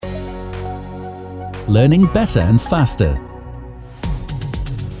learning better and faster.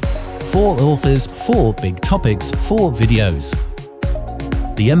 4 authors, 4 big topics, 4 videos.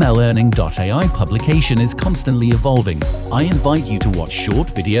 The mlearning.ai publication is constantly evolving. I invite you to watch short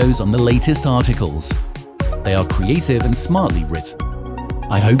videos on the latest articles. They are creative and smartly written.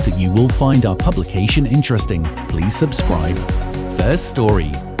 I hope that you will find our publication interesting. Please subscribe. First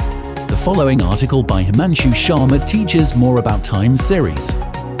story. The following article by Himanshu Sharma teaches more about time series.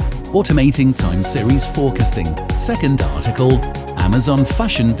 Automating time series forecasting. Second article, Amazon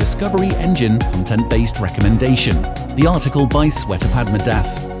Fashion Discovery Engine Content-Based Recommendation. The article by Swetabad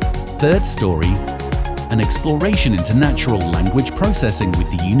Das. Third story, an exploration into natural language processing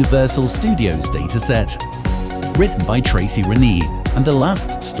with the Universal Studios dataset. Written by Tracy Renee. And the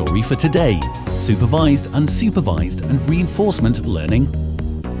last story for today, Supervised, Unsupervised and Reinforcement Learning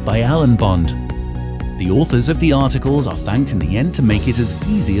by Alan Bond. The authors of the articles are thanked in the end to make it as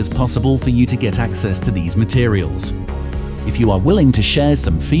easy as possible for you to get access to these materials. If you are willing to share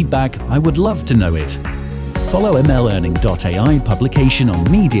some feedback, I would love to know it. Follow mlearning.ai publication on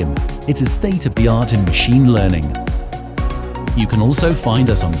Medium. It is state-of-the-art in machine learning. You can also find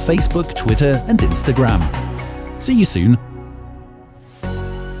us on Facebook, Twitter and Instagram. See you soon.